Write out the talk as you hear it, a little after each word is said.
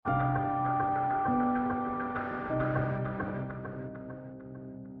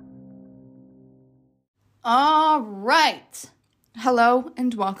All right. Hello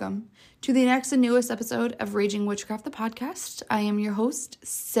and welcome to the next and newest episode of Raging Witchcraft, the podcast. I am your host,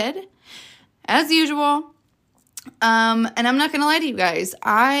 Sid, as usual. And I'm not going to lie to you guys.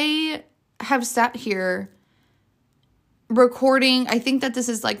 I have sat here recording. I think that this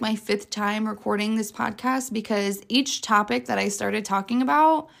is like my 5th time recording this podcast because each topic that I started talking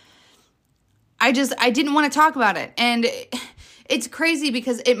about, I didn't want to talk about it. And it's crazy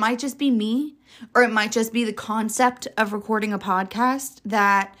because it might just be me, or it might just be the concept of recording a podcast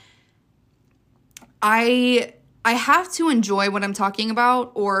that I have to enjoy what I'm talking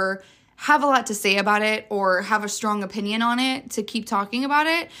about, or have a lot to say about it, or have a strong opinion on it to keep talking about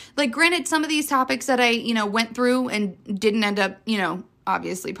it. Like, granted, some of these topics that I, went through and didn't end up,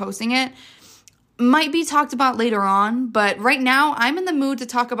 obviously posting it, might be talked about later on. But right now, I'm in the mood to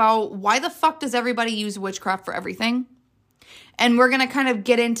talk about why the fuck does everybody use witchcraft for everything? And we're going to kind of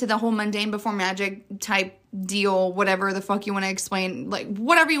get into the whole mundane before magic type deal, whatever the fuck you want to explain, like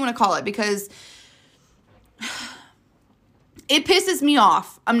whatever you want to call it, because it pisses me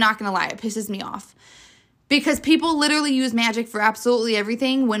off. I'm not going to lie. It pisses me off because people literally use magic for absolutely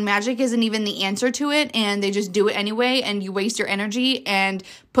everything when magic isn't even the answer to it, and they just do it anyway, and you waste your energy and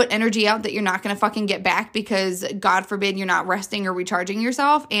put energy out that you're not going to fucking get back because, God forbid, you're not resting or recharging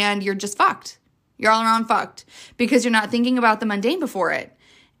yourself, and you're just fucked. You're all around fucked because you're not thinking about the mundane before it.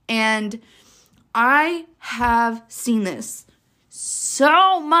 And I have seen this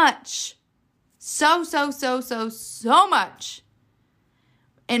so much. So much.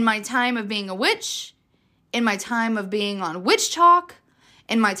 In my time of being a witch, in my time of being on Witch Talk,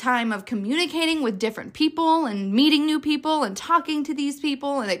 in my time of communicating with different people and meeting new people and talking to these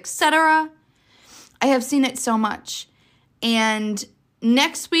people and etc. I have seen it so much. And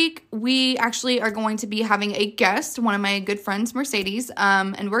next week, we actually are going to be having a guest, one of my good friends, Mercedes,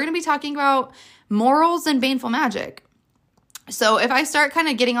 and we're going to be talking about morals and baneful magic. So if I start kind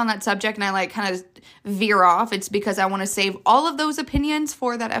of getting on that subject and I kind of veer off, it's because I want to save all of those opinions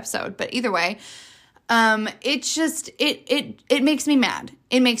for that episode. But either way, it's just, it makes me mad.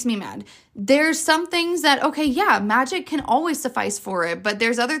 It makes me mad. There's some things that, okay, yeah, magic can always suffice for it. But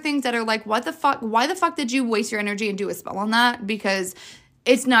there's other things that are like, what the fuck? Why the fuck did you waste your energy and do a spell on that? Because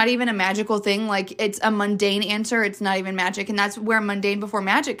it's not even a magical thing. Like, it's a mundane answer. It's not even magic. And that's where mundane before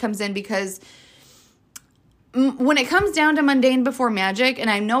magic comes in, because when it comes down to mundane before magic, and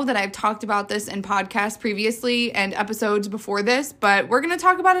I know that I've talked about this in podcasts previously and episodes before this, but we're going to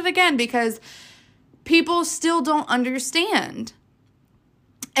talk about it again because people still don't understand.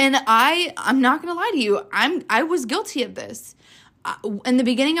 And I'm not going to lie to you, I was guilty of this. In the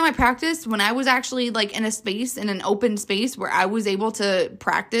beginning of my practice, when I was actually like in an open space where I was able to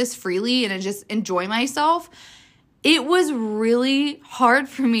practice freely and just enjoy myself, it was really hard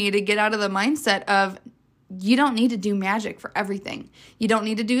for me to get out of the mindset of, you don't need to do magic for everything. You don't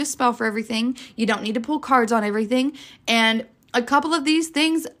need to do a spell for everything. You don't need to pull cards on everything. And a couple of these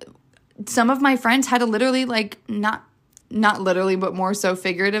things, some of my friends had to literally, like, not literally, but more so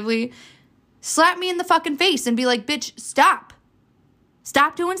figuratively, slap me in the fucking face and be like, bitch, stop.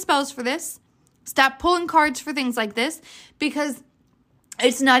 Stop doing spells for this. Stop pulling cards for things like this, because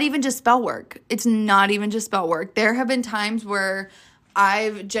it's not even just spell work. It's not even just spell work. There have been times where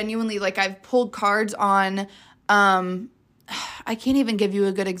I've genuinely, I've pulled cards on, I can't even give you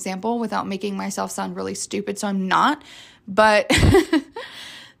a good example without making myself sound really stupid, so I'm not, but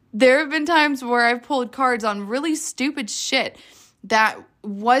there have been times where I've pulled cards on really stupid shit that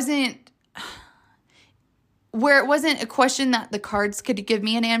where it wasn't a question that the cards could give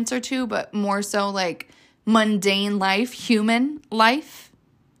me an answer to, but more so like mundane life, human life,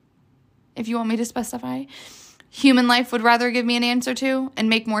 if you want me to specify. Human life would rather give me an answer to and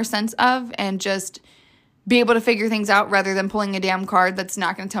make more sense of, and just be able to figure things out rather than pulling a damn card that's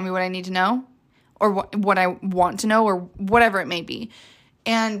not going to tell me what I need to know, or what I want to know, or whatever it may be.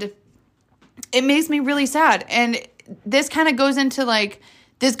 And it makes me really sad. And this kind of goes into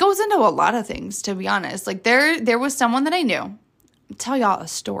this goes into a lot of things, to be honest. Like, there was someone that I knew. I'm going to tell y'all a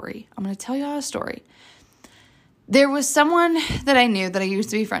story. There was someone that I knew that I used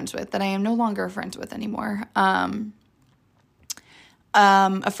to be friends with that I am no longer friends with anymore.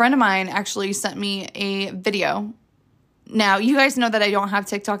 A friend of mine actually sent me a video. Now, you guys know that I don't have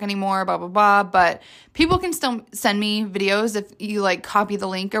TikTok anymore, blah, blah, blah, but people can still send me videos if you, copy the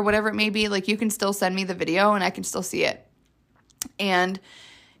link or whatever it may be. You can still send me the video and I can still see it. And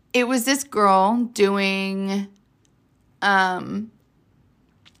it was this girl doing a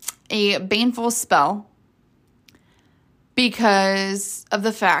baneful spell because of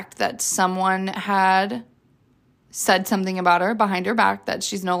the fact that someone had said something about her behind her back that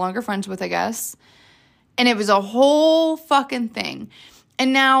she's no longer friends with, I guess. And it was a whole fucking thing.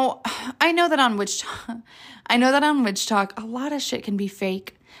 And now I know that on Witch Talk, a lot of shit can be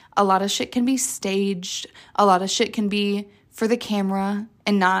fake. A lot of shit can be staged. A lot of shit can be for the camera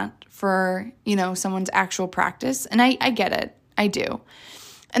and not for, someone's actual practice. And I get it. I do.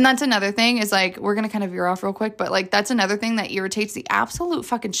 And that's another thing is like, we're going to kind of veer off real quick, but like, that's another thing that irritates the absolute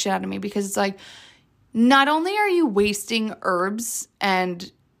fucking shit out of me, because it's like, not only are you wasting herbs and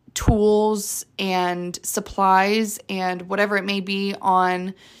tools and supplies and whatever it may be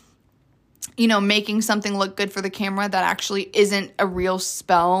on, making something look good for the camera that actually isn't a real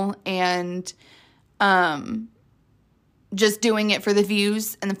spell, and just doing it for the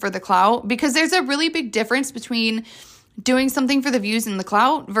views and for the clout, because there's a really big difference between doing something for the views and the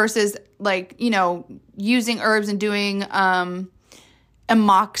clout versus like, using herbs and doing a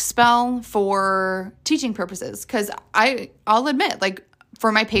mock spell for teaching purposes. Because I'll admit, like,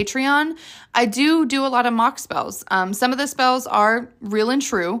 for my Patreon, I do a lot of mock spells. Some of the spells are real and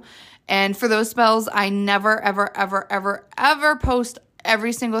true. And for those spells, I never, ever, ever, ever, ever post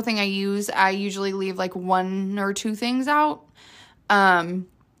every single thing I use. I usually leave like 1 or 2 things out.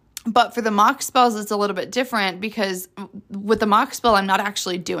 But for the mock spells, it's a little bit different, because with the mock spell, I'm not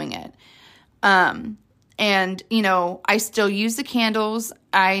actually doing it. And, I still use the candles.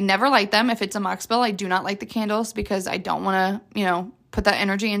 I never light them. If it's a mock spell, I do not light the candles, because I don't want to, put that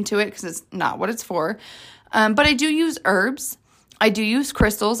energy into it, because it's not what it's for. But I do use herbs. I do use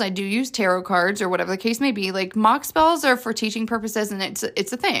crystals. I do use tarot cards, or whatever the case may be. Like, mock spells are for teaching purposes, and it's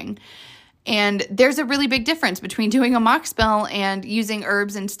a thing. And there's a really big difference between doing a mock spell and using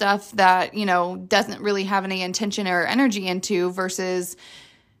herbs and stuff that, doesn't really have any intention or energy into, versus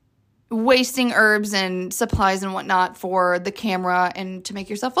wasting herbs and supplies and whatnot for the camera and to make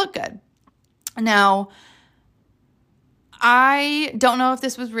yourself look good. Now, I don't know if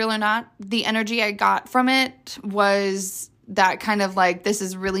this was real or not. The energy I got from it was that kind of like, this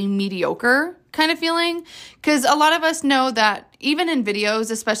is really mediocre kind of feeling, because a lot of us know that even in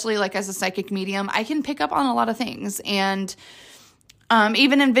videos, especially like as a psychic medium, I can pick up on a lot of things. And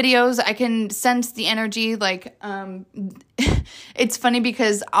even in videos, I can sense the energy. Like, it's funny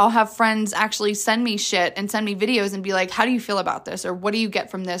because I'll have friends actually send me shit and send me videos and be like, how do you feel about this? Or what do you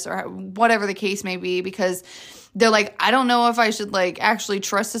get from this? Or whatever the case may be, because they're like, I don't know if I should like actually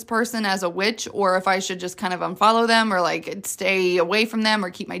trust this person as a witch, or if I should just kind of unfollow them, or like stay away from them, or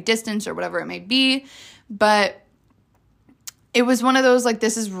keep my distance, or whatever it may be. But it was one of those, like,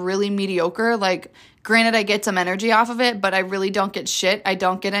 this is really mediocre. Like, granted, I get some energy off of it, but I really don't get shit. I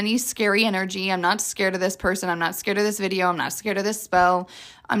don't get any scary energy. I'm not scared of this person. I'm not scared of this video. I'm not scared of this spell.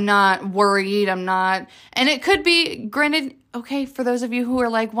 I'm not worried. I'm not. And it could be, granted, okay, for those of you who are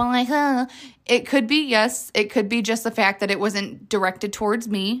like, well, it could be, yes. It could be just the fact that it wasn't directed towards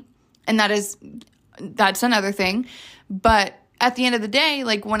me. And that's another thing. But at the end of the day,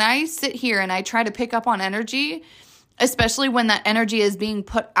 like, when I sit here and I try to pick up on energy, especially when that energy is being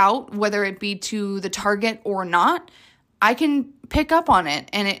put out, whether it be to the target or not, I can pick up on it.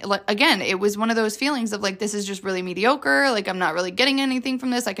 And it, like, again, it was one of those feelings of like, this is just really mediocre. Like, I'm not really getting anything from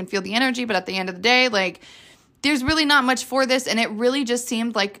this. I can feel the energy, but at the end of the day, like, there's really not much for this. And it really just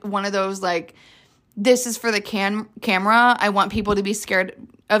seemed like one of those, like, this is for the camera. I want people to be scared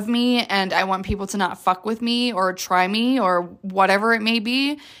of me, and I want people to not fuck with me or try me or whatever it may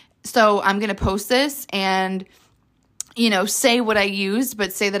be. So I'm going to post this and, say what I used,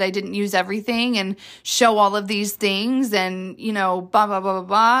 but say that I didn't use everything, and show all of these things, and, blah, blah, blah, blah,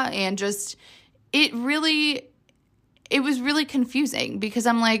 blah. And just, it was really confusing, because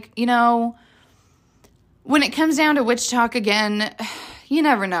I'm like, when it comes down to witch talk again, you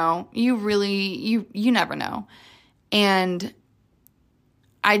never know. You never know. And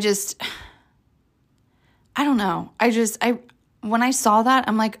I don't know. When I saw that,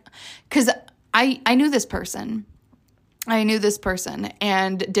 I'm like, because I knew this person.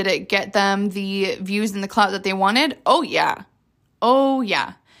 And did it get them the views and the clout that they wanted? Oh, yeah.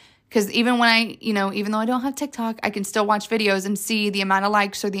 Because even when even though I don't have TikTok, I can still watch videos and see the amount of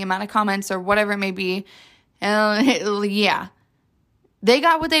likes or the amount of comments or whatever it may be. Yeah. They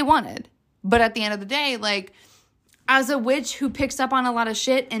got what they wanted. But at the end of the day, like, as a witch who picks up on a lot of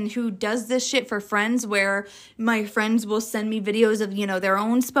shit and who does this shit for friends, where my friends will send me videos of, their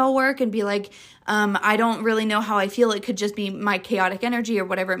own spell work and be like, I don't really know how I feel. It could just be my chaotic energy or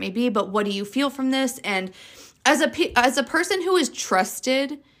whatever it may be. But what do you feel from this? And as a person who is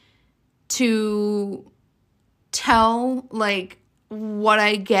trusted to tell, like, what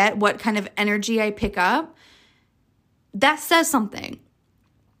I get, what kind of energy I pick up, that says something.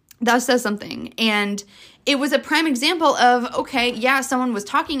 And it was a prime example of, okay, yeah, someone was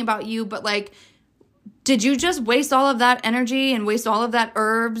talking about you, but like, Did you just waste all of that energy and waste all of that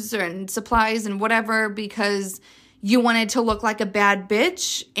herbs and supplies and whatever because you wanted to look like a bad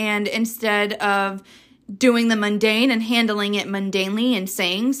bitch, and instead of doing the mundane and handling it mundanely and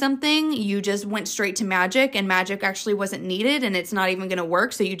saying something, you just went straight to magic, and magic actually wasn't needed and it's not even going to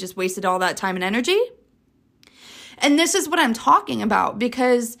work, so you just wasted all that time and energy? And this is what I'm talking about,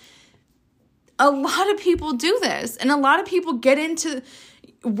 because a lot of people do this, and a lot of people get into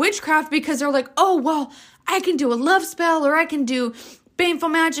witchcraft because they're like, oh, well, I can do a love spell, or I can do baneful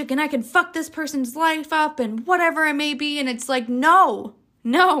magic, and I can fuck this person's life up, and whatever it may be. And it's like, no.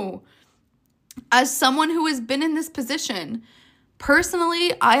 As someone who has been in this position,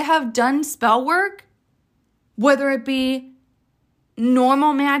 personally, I have done spell work, whether it be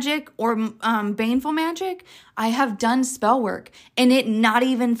normal magic or baneful magic. I have done spell work and it not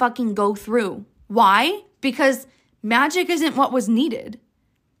even fucking go through. Why? Because magic isn't what was needed.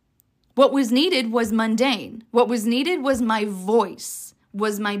 What was needed was mundane. What was needed was my voice,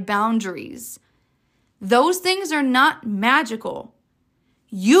 was my boundaries. Those things are not magical.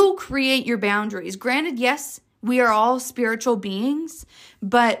 You create your boundaries. Granted, yes, we are all spiritual beings,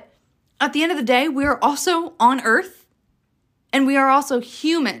 but at the end of the day, we are also on earth, and we are also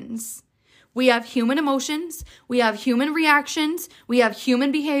humans. We have human emotions. We have human reactions. We have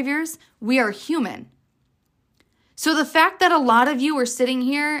human behaviors. We are human. So the fact that a lot of you are sitting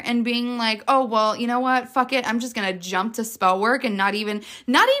here and being like, oh, well, you know what? Fuck it. I'm just going to jump to spell work and not even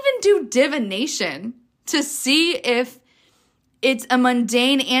do divination to see if it's a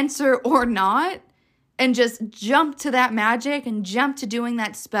mundane answer or not, and just jump to that magic and jump to doing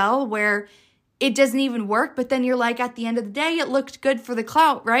that spell where it doesn't even work. But then you're like, at the end of the day, it looked good for the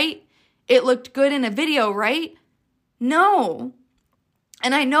clout, right? It looked good in a video, right? No.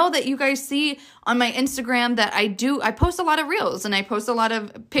 And I know that you guys see on my Instagram that I post a lot of reels and I post a lot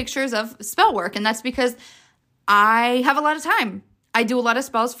of pictures of spell work. And that's because I have a lot of time. I do a lot of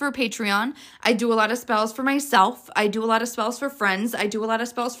spells for Patreon. I do a lot of spells for myself. I do a lot of spells for friends. I do a lot of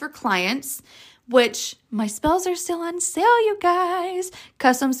spells for clients, which my spells are still on sale, you guys.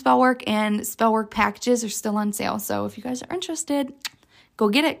 Custom spell work and spell work packages are still on sale. So if you guys are interested, go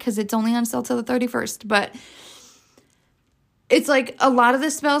get it, because it's only on sale till the 31st. But it's like a lot of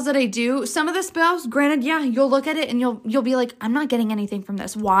the spells that I do, some of the spells, granted, yeah, you'll look at it and you'll be like, I'm not getting anything from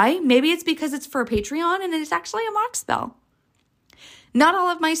this. Why? Maybe it's because it's for Patreon and it's actually a mock spell. Not all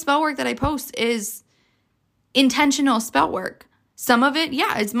of my spell work that I post is intentional spell work. Some of it,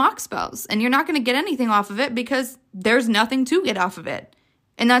 yeah, it's mock spells, and you're not going to get anything off of it because there's nothing to get off of it,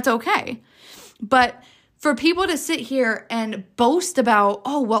 and that's okay. But for people to sit here and boast about,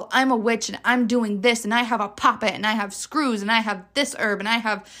 oh, well, I'm a witch and I'm doing this and I have a poppet and I have screws and I have this herb and I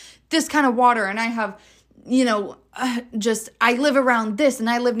have this kind of water and I have, I live around this and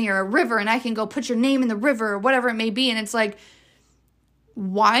I live near a river and I can go put your name in the river or whatever it may be. And it's like,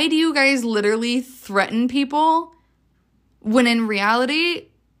 why do you guys literally threaten people when in reality,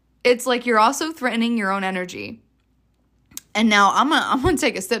 it's like you're also threatening your own energy? And now I'm gonna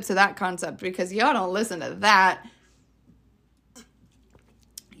take a sip to that concept, because y'all don't listen to that.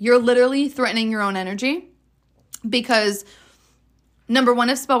 You're literally threatening your own energy because, number one,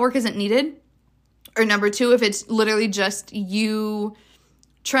 if spell work isn't needed, or number two, if it's literally just you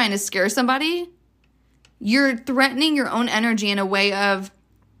trying to scare somebody, you're threatening your own energy in a way of,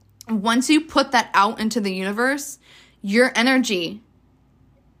 once you put that out into the universe, your energy,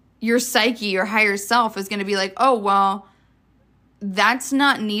 your psyche, your higher self is going to be like, oh, well, that's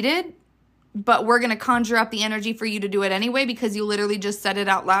not needed, but we're going to conjure up the energy for you to do it anyway, because you literally just said it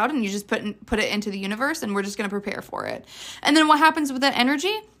out loud and you just put it into the universe, and we're just going to prepare for it. And then what happens with that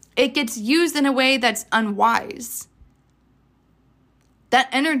energy? It gets used in a way that's unwise. That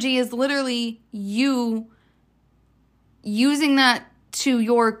energy is literally you using that to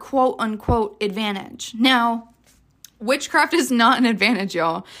your quote-unquote advantage. Now, witchcraft is not an advantage,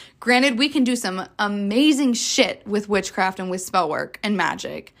 y'all. Granted, we can do some amazing shit with witchcraft and with spell work and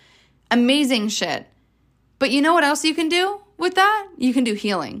magic. Amazing shit. But you know what else you can do with that? You can do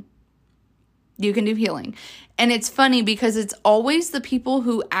healing. You can do healing. And it's funny because it's always the people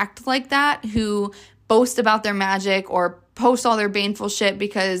who act like that, who boast about their magic or post all their baneful shit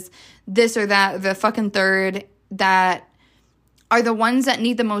because this or that, the fucking third, that are the ones that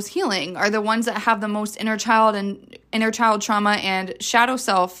need the most healing, are the ones that have the most inner child trauma and shadow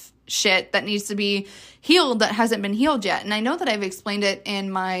self shit that needs to be healed that hasn't been healed yet. And I know that I've explained it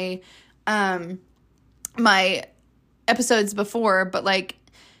in my my episodes before, but like,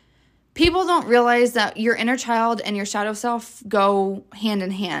 people don't realize that your inner child and your shadow self go hand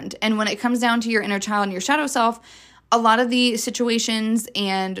in hand. And when it comes down to your inner child and your shadow self, a lot of the situations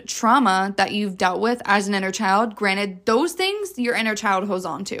and trauma that you've dealt with as an inner child, granted, those things your inner child holds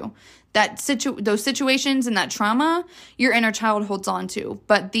on to. Those situations and that trauma, your inner child holds on to.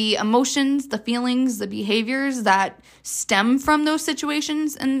 But the emotions, the feelings, the behaviors that stem from those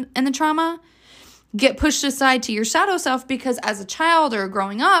situations and the trauma get pushed aside to your shadow self because as a child or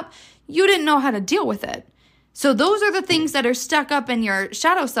growing up, you didn't know how to deal with it. So those are the things that are stuck up in your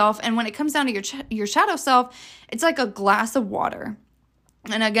shadow self. And when it comes down to your shadow self, it's like a glass of water.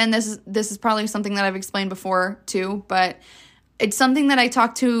 And again, this is probably something that I've explained before too, but it's something that I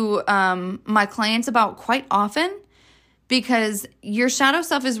talk to my clients about quite often because your shadow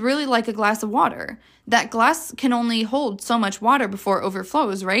self is really like a glass of water. That glass can only hold so much water before it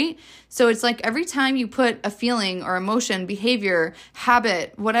overflows, right? So it's like every time you put a feeling or emotion, behavior,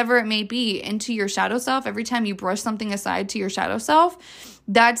 habit, whatever it may be into your shadow self, every time you brush something aside to your shadow self,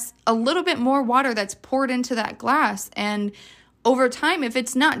 that's a little bit more water that's poured into that glass. And over time, if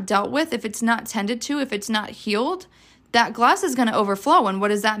it's not dealt with, if it's not tended to, if it's not healed, that glass is going to overflow. And what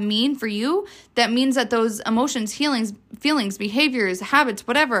does that mean for you? That means that those emotions, feelings, behaviors, habits,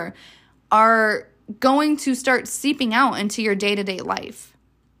 whatever, are going to start seeping out into your day-to-day life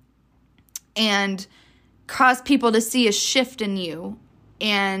and cause people to see a shift in you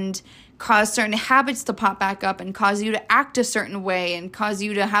and cause certain habits to pop back up and cause you to act a certain way and cause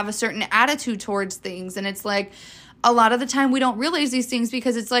you to have a certain attitude towards things. And it's like, a lot of the time we don't realize these things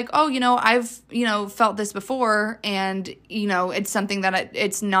because it's like, oh, I've, felt this before and, it's something that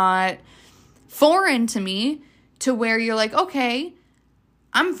it's not foreign to me to where you're like, okay,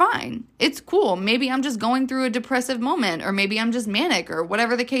 I'm fine. It's cool. Maybe I'm just going through a depressive moment or maybe I'm just manic or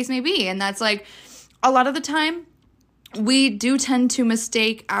whatever the case may be. And that's like a lot of the time we do tend to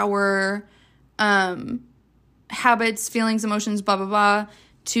mistake our habits, feelings, emotions, blah, blah, blah,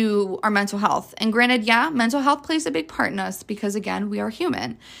 to our mental health. And granted, yeah, mental health plays a big part in us because, again, we are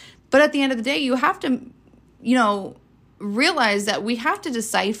human. But at the end of the day, you have to, realize that we have to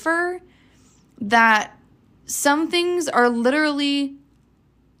decipher that some things are literally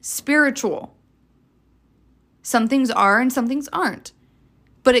spiritual. Some things are and some things aren't.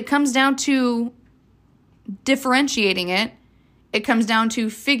 But it comes down to differentiating it. It comes down to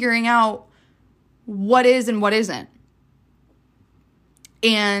figuring out what is and what isn't.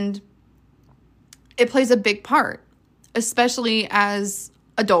 And it plays a big part, especially as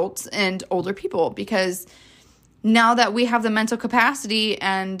adults and older people, because now that we have the mental capacity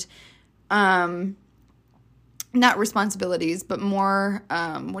and not responsibilities, but more,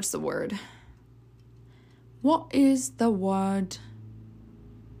 what's the word? What is the word?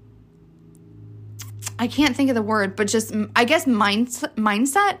 I can't think of the word, but just, I guess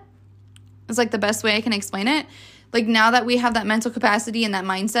mindset is like the best way I can explain it. Like now that we have that mental capacity and that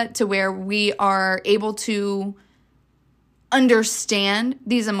mindset to where we are able to understand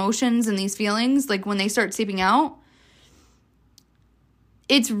these emotions and these feelings, like when they start seeping out,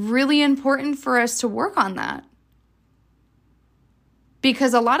 it's really important for us to work on that.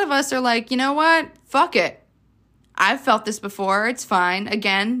 Because a lot of us are like, you know what? Fuck it. I've felt this before. It's fine.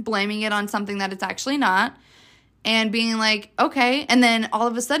 Again, blaming it on something that it's actually not. And being like, okay. And then all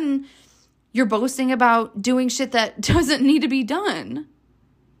of a sudden, you're boasting about doing shit that doesn't need to be done.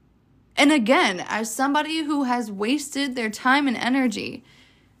 And again, as somebody who has wasted their time and energy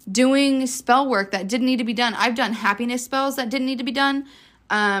doing spell work that didn't need to be done, I've done happiness spells that didn't need to be done.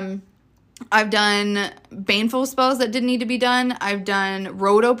 I've done baneful spells that didn't need to be done. I've done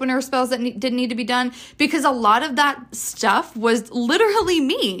road opener spells that didn't need to be done because a lot of that stuff was literally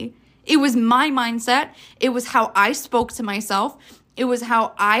me. It was my mindset. It was how I spoke to myself. It was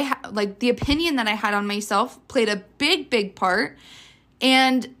how the opinion that I had on myself played a big, big part.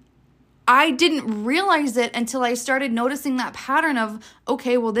 And I didn't realize it until I started noticing that pattern of,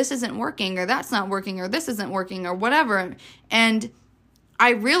 okay, well, this isn't working, or that's not working, or this isn't working, or whatever. And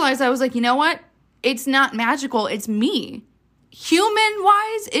I realized, I was like, you know what? It's not magical. It's me.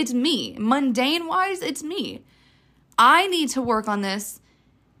 Human-wise, it's me. Mundane-wise, it's me. I need to work on this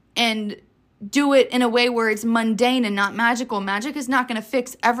and do it in a way where it's mundane and not magical. Magic is not going to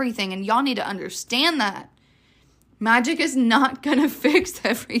fix everything, and y'all need to understand that. Magic is not going to fix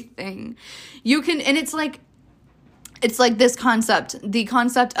everything. You can, and it's like this concept, the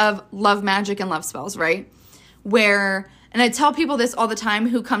concept of love magic and love spells, right? Where, and I tell people this all the time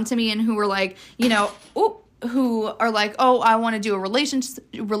who come to me and who are like, who are like, oh, I want to do a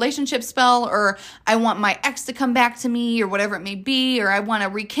relationship spell, or I want my ex to come back to me, or whatever it may be, or I want to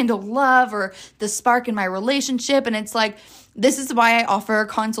rekindle love or the spark in my relationship. And it's like, this is why I offer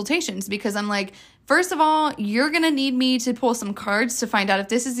consultations, because I'm like, First of all, you're going to need me to pull some cards to find out if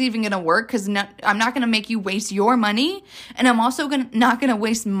this is even going to work, because I'm not going to make you waste your money, and I'm also not going to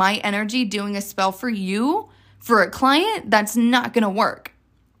waste my energy doing a spell for you, for a client. That's not going to work.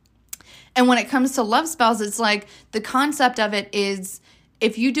 And when it comes to love spells, it's like the concept of it is,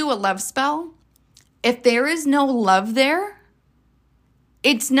 if you do a love spell, if there is no love there,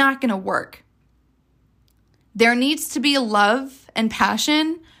 it's not going to work. There needs to be love and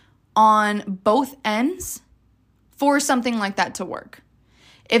passion on both ends for something like that to work.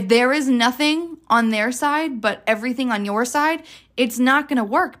 If there is nothing on their side but everything on your side, it's not going to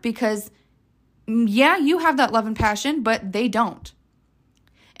work, because yeah, you have that love and passion, but they don't.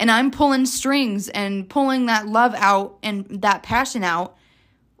 And I'm pulling strings and pulling that love out and that passion out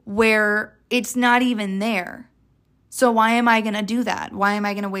where it's not even there. So why am I going to do that? Why am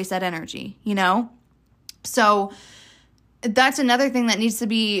I going to waste that energy? So that's another thing that needs to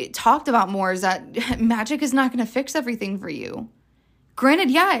be talked about more, is that magic is not going to fix everything for you.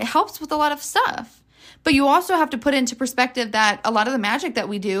 Granted, yeah, it helps with a lot of stuff. But you also have to put into perspective that a lot of the magic that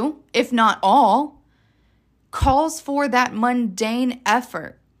we do, if not all, calls for that mundane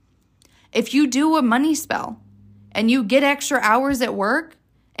effort. If you do a money spell and you get extra hours at work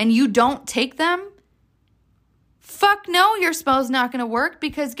and you don't take them, fuck no, your spell's not going to work,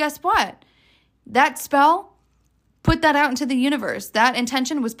 because guess what? That spell, put that out into the universe. That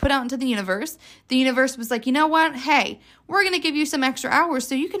intention was put out into the universe. The universe was like, you know what? Hey, we're going to give you some extra hours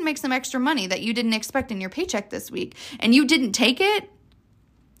so you can make some extra money that you didn't expect in your paycheck this week. And you didn't take it.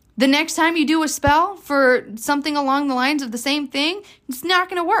 The next time you do a spell for something along the lines of the same thing, it's not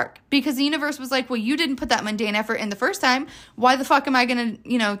going to work, because the universe was like, well, you didn't put that mundane effort in the first time. Why the fuck am I going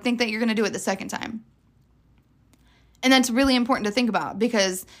to, think that you're going to do it the second time? And that's really important to think about,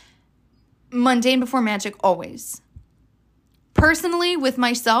 because mundane before magic always. Personally, with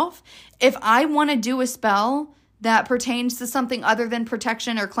myself, if I want to do a spell that pertains to something other than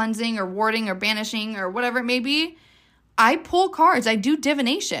protection or cleansing or warding or banishing or whatever it may be, I pull cards. I do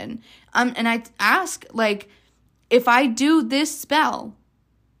divination. And I ask, if I do this spell,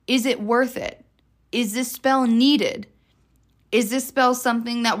 is it worth it? Is this spell needed? Is this spell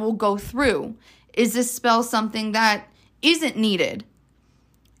something that will go through? Is this spell something that isn't needed?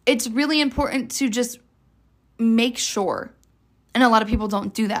 It's really important to just make sure. And a lot of people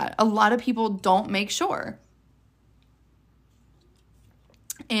don't do that. A lot of people don't make sure.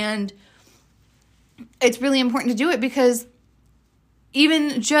 And it's really important to do it, because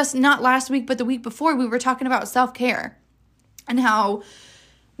even just not last week, but the week before, we were talking about self-care and how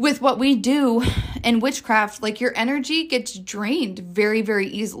with what we do in witchcraft, your energy gets drained very, very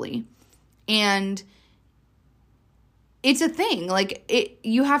easily. And it's a thing.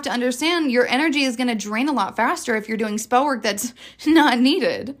 You have to understand your energy is going to drain a lot faster if you're doing spell work that's not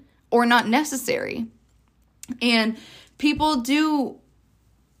needed or not necessary. And people do,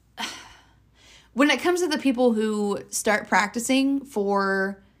 when it comes to the people who start practicing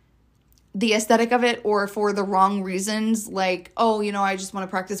for the aesthetic of it or for the wrong reasons, I just want to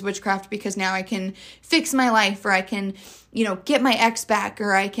practice witchcraft because now I can fix my life, or I can, get my ex back,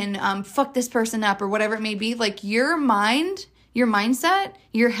 or I can fuck this person up, or whatever it may be. Your mind, your mindset,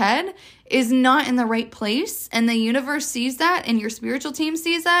 your head is not in the right place, and the universe sees that, and your spiritual team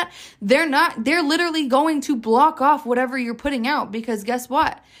sees that. They're literally going to block off whatever you're putting out, because guess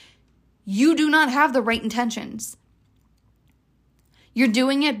what? You do not have the right intentions. You're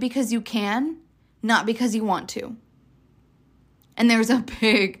doing it because you can, not because you want to. And there's a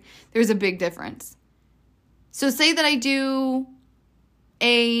big difference. So say that I do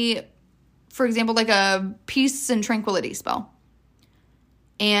for example, a peace and tranquility spell.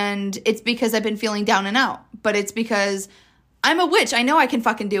 And it's because I've been feeling down and out. But it's because I'm a witch. I know I can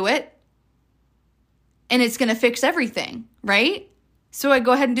fucking do it. And it's going to fix everything, right? So I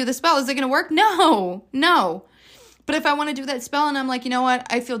go ahead and do the spell. Is it going to work? No. But if I want to do that spell and I'm like, you know what?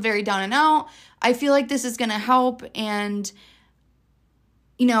 I feel very down and out. I feel like this is going to help. And,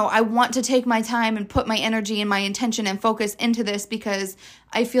 I want to take my time and put my energy and my intention and focus into this because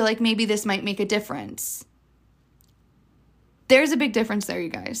I feel like maybe this might make a difference. There's a big difference there, you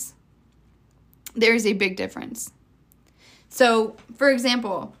guys. There's a big difference. So, for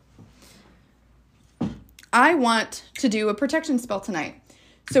example, I want to do a protection spell tonight.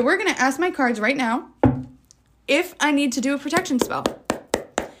 So we're going to ask my cards right now if I need to do a protection spell.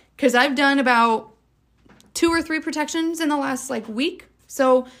 Because I've done about 2 or 3 protections in the last week.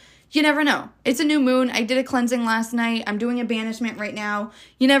 So you never know. It's a new moon. I did a cleansing last night. I'm doing a banishment right now.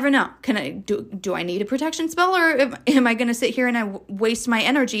 You never know. Do I need a protection spell, or am I going to sit here and I waste my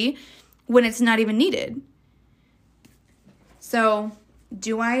energy when it's not even needed? So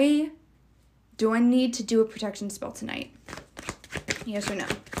do I do I need to do a protection spell tonight? Yes or no?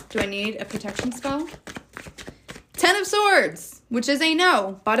 Do I need a protection spell? 10 of Swords, which is a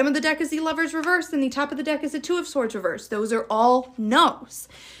no. Bottom of the deck is the Lovers reversed, and the top of the deck is the Two of Swords reversed. Those are all no's.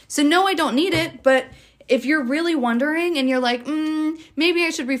 So no, I don't need it, but if you're really wondering and you're like, maybe I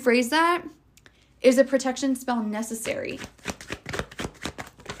should rephrase that, is a protection spell necessary?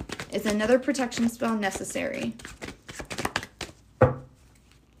 Is another protection spell necessary?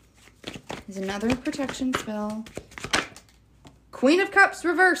 Is another protection spell. Queen of Cups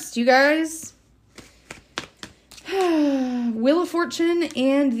reversed, you guys. Wheel of Fortune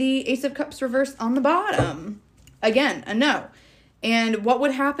and the Ace of Cups reversed on the bottom. Again, a no. And what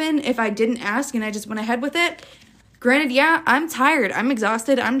would happen if I didn't ask and I just went ahead with it? Granted, yeah, I'm tired, I'm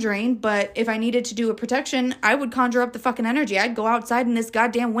exhausted, I'm drained, but if I needed to do a protection, I would conjure up the fucking energy. I'd go outside in this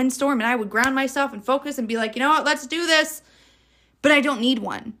goddamn windstorm and I would ground myself and focus and be like, you know what, let's do this. But I don't need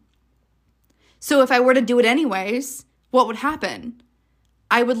one. So if I were to do it anyways, what would happen?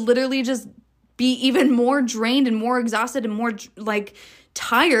 I would literally just be even more drained and more exhausted and more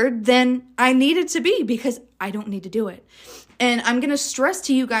tired than I needed to be because I don't need to do it. And I'm going to stress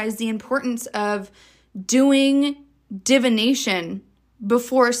to you guys the importance of doing divination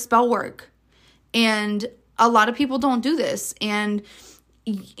before spell work. And a lot of people don't do this. And,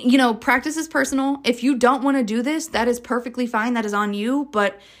 practice is personal. If you don't want to do this, that is perfectly fine. That is on you.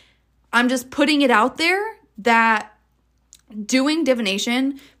 But I'm just putting it out there that doing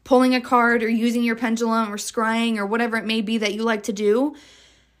divination, pulling a card or using your pendulum or scrying or whatever it may be that you like to do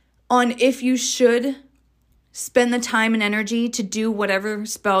on if you should spend the time and energy to do whatever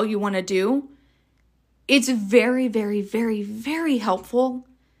spell you want to do, it's very, very, very, very helpful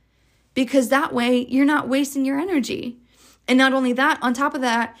because that way you're not wasting your energy. And not only that, on top of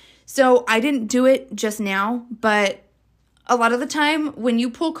that, so I didn't do it just now, but a lot of the time when you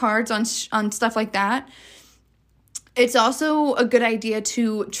pull cards on stuff like that, it's also a good idea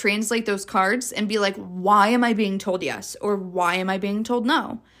to translate those cards and be like, why am I being told yes? Or why am I being told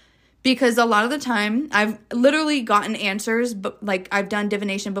no? Because a lot of the time, I've literally gotten answers, but I've done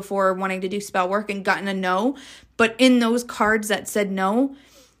divination before wanting to do spell work and gotten a no. But in those cards that said no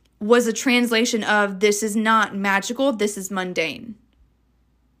was a translation of this is not magical, this is mundane.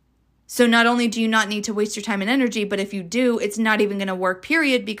 So not only do you not need to waste your time and energy, but if you do, it's not even going to work,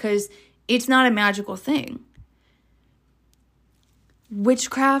 period, because it's not a magical thing.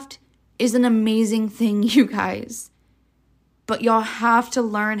 Witchcraft is an amazing thing, you guys. But y'all have to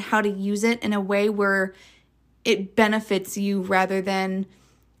learn how to use it in a way where it benefits you rather than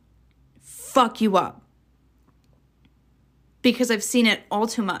fuck you up. Because I've seen it all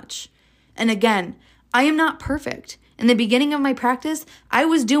too much. And again, I am not perfect. In the beginning of my practice, I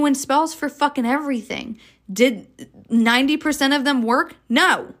was doing spells for fucking everything. Did 90% of them work?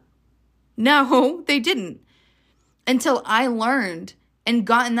 No. No, they didn't. Until I learned and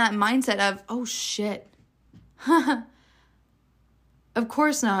got in that mindset of, oh shit. Of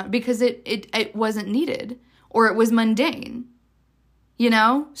course not, because it wasn't needed or it was mundane,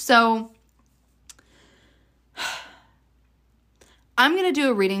 So I'm going to do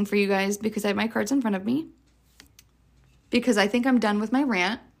a reading for you guys because I have my cards in front of me because I think I'm done with my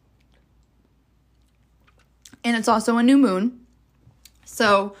rant. And it's also a new moon.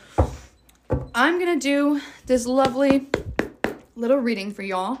 So I'm going to do this lovely little reading for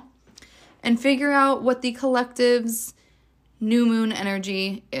y'all and figure out what the collective's new moon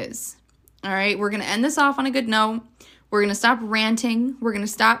energy is. All right, we're going to end this off on a good note. We're going to stop ranting. We're going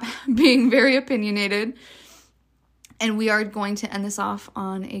to stop being very opinionated. And we are going to end this off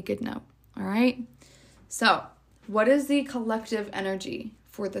on a good note. All right? So, what is the collective energy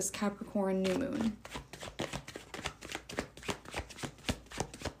for this Capricorn new moon?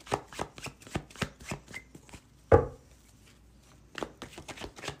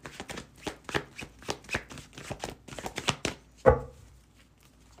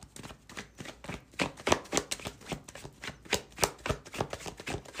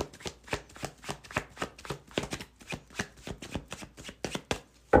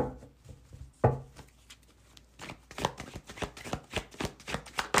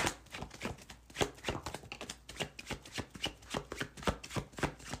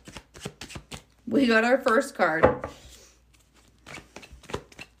 We got our first card.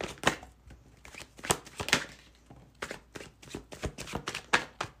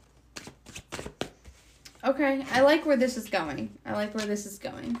 Okay, I like where this is going.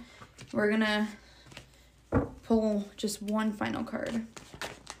 We're gonna pull just one final card.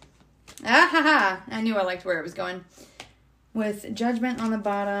 Ah ha ha! I knew I liked where it was going. With Judgment on the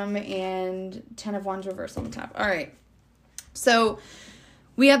bottom and 10 of Wands reversed on the top. All right. So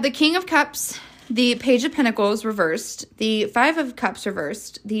we have the King of Cups, the Page of Pentacles reversed, the Five of Cups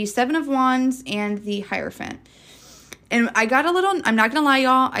reversed, the Seven of Wands, and the Hierophant. And I'm not going to lie,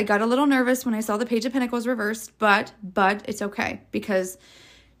 y'all, I got a little nervous when I saw the Page of Pentacles reversed, but it's okay, because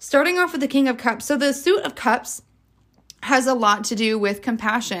starting off with the King of Cups, so the Suit of Cups has a lot to do with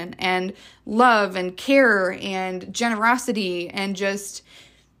compassion and love and care and generosity and just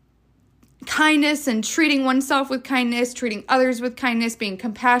kindness and treating oneself with kindness, treating others with kindness, being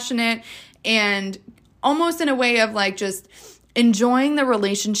compassionate, and almost in a way of like just enjoying the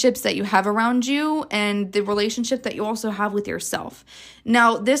relationships that you have around you and the relationship that you also have with yourself.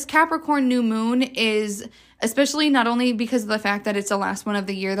 Now, this Capricorn new moon is, especially not only because of the fact that it's the last one of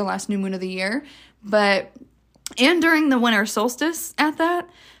the year, the last new moon of the year, and during the winter solstice at that.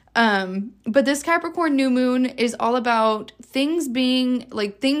 But this Capricorn new moon is all about things being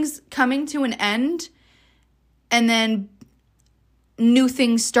like things coming to an end and then new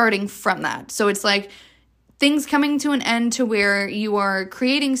things starting from that. So it's like things coming to an end to where you are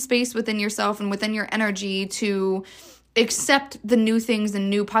creating space within yourself and within your energy to accept the new things and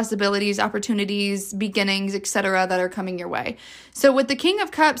new possibilities, opportunities, beginnings, etc. that are coming your way. So with the King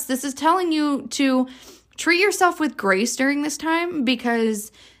of Cups, this is telling you to treat yourself with grace during this time,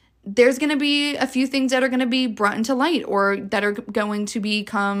 because there's going to be a few things that are going to be brought into light or that are going to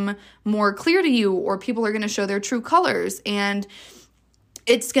become more clear to you, or people are going to show their true colors. And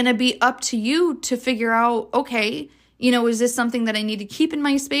it's going to be up to you to figure out, okay, is this something that I need to keep in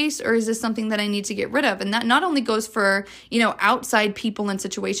my space, or is this something that I need to get rid of? And that not only goes for, outside people and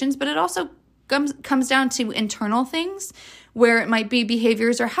situations, but it also comes down to internal things where it might be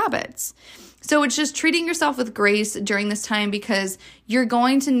behaviors or habits. So it's just treating yourself with grace during this time, because you're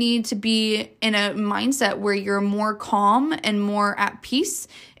going to need to be in a mindset where you're more calm and more at peace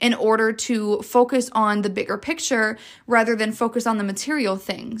in order to focus on the bigger picture rather than focus on the material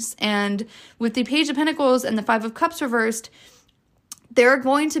things. And with the Page of Pentacles and the Five of Cups reversed, there are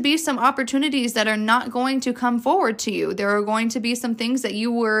going to be some opportunities that are not going to come forward to you. There are going to be some things that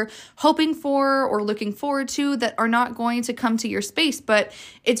you were hoping for or looking forward to that are not going to come to your space. But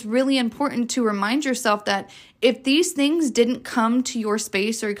it's really important to remind yourself that if these things didn't come to your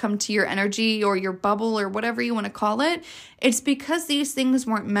space or come to your energy or your bubble or whatever you want to call it, it's because these things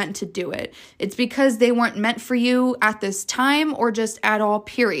weren't meant to do it. It's because they weren't meant for you at this time or just at all,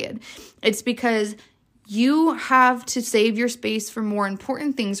 period. It's because you have to save your space for more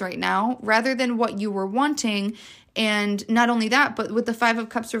important things right now rather than what you were wanting. And not only that, but with the Five of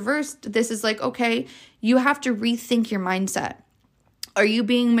Cups reversed, this is like, okay, you have to rethink your mindset. Are you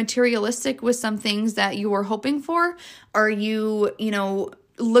being materialistic with some things that you were hoping for? Are you,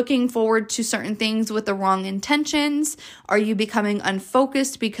 looking forward to certain things with the wrong intentions? Are you becoming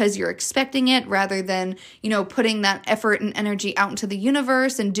unfocused because you're expecting it rather than, putting that effort and energy out into the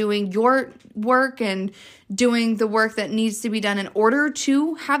universe and doing your work and doing the work that needs to be done in order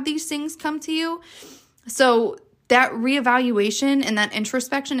to have these things come to you? So that reevaluation and that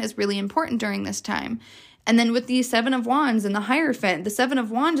introspection is really important during this time. And then with the Seven of Wands and the Hierophant, the Seven of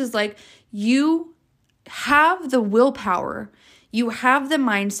Wands is like, you have the willpower, you have the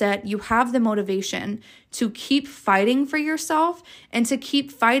mindset, you have the motivation to keep fighting for yourself and to keep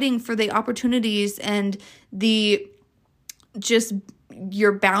fighting for the opportunities and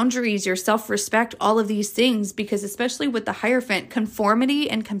your boundaries, your self-respect, all of these things, because especially with the Hierophant, conformity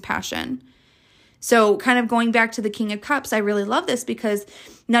and compassion. So kind of going back to the King of Cups, I really love this because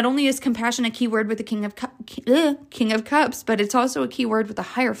not only is compassion a key word with the King of Cups, but it's also a key word with the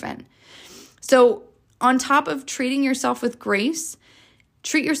Hierophant. So on top of treating yourself with grace,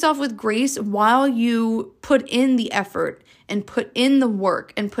 treat yourself with grace while you put in the effort and put in the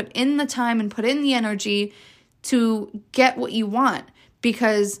work and put in the time and put in the energy to get what you want.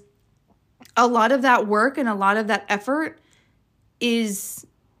 Because a lot of that work and a lot of that effort is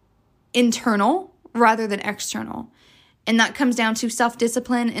internal rather than external. And that comes down to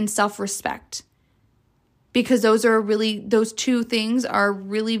self-discipline and self-respect. Because those two things are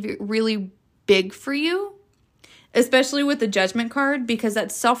really, really big for you, especially with the Judgment card, because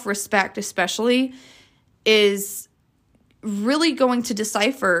that self-respect especially is really going to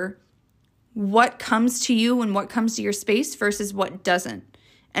decipher what comes to you and what comes to your space versus what doesn't,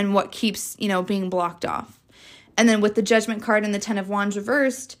 and what keeps, being blocked off. And then with the Judgment card and the Ten of Wands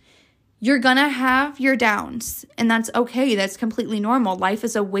reversed, you're gonna have your downs, and that's okay. That's completely normal. Life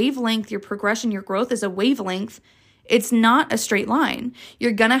is a wavelength. Your progression, your growth is a wavelength. It's not a straight line.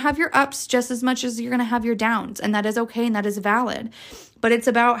 You're gonna have your ups just as much as you're gonna have your downs, and that is okay and that is valid. But it's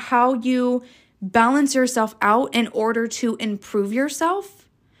about how you balance yourself out in order to improve yourself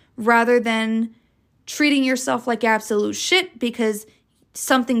rather than treating yourself like absolute shit because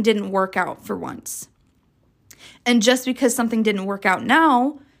something didn't work out for once. And just because something didn't work out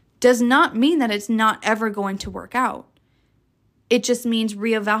now does not mean that it's not ever going to work out. It just means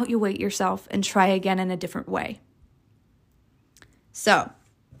reevaluate yourself and try again in a different way. So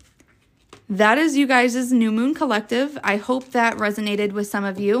that is you guys' New Moon Collective. I hope that resonated with some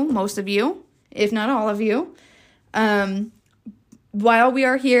of you, most of you, if not all of you. While we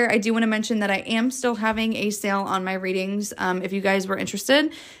are here, I do want to mention that I am still having a sale on my readings. If you guys were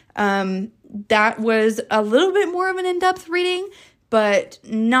interested, that was a little bit more of an in-depth reading, but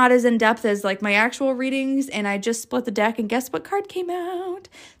not as in-depth as like my actual readings. And I just split the deck, and guess what card came out?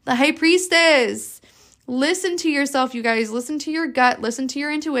 The High Priestess. Listen to yourself, you guys. Listen to your gut. Listen to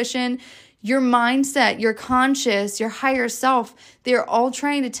your intuition, your mindset, your conscious, your higher self. They're all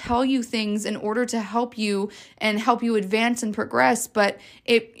trying to tell you things in order to help you and help you advance and progress. But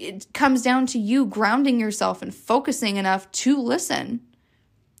it comes down to you grounding yourself and focusing enough to listen.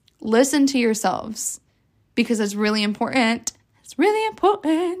 Listen to yourselves, because it's really important. It's really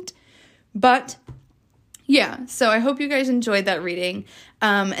important. But yeah, so I hope you guys enjoyed that reading.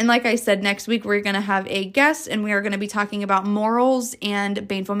 And like I said, next week we're going to have a guest, and we are going to be talking about morals and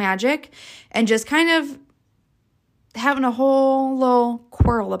baneful magic, and just kind of having a whole little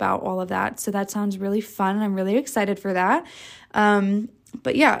quarrel about all of that. So that sounds really fun, and I'm really excited for that.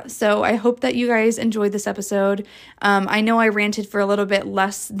 But yeah, so I hope that you guys enjoyed this episode. I know I ranted for a little bit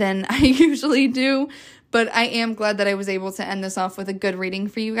less than I usually do, but I am glad that I was able to end this off with a good reading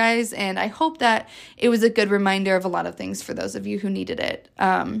for you guys. And I hope that it was a good reminder of a lot of things for those of you who needed it.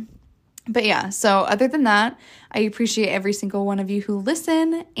 But yeah, so other than that, I appreciate every single one of you who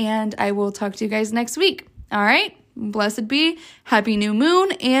listen, and I will talk to you guys next week. All right. Blessed be, happy new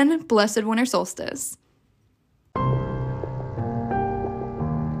moon, and blessed winter solstice.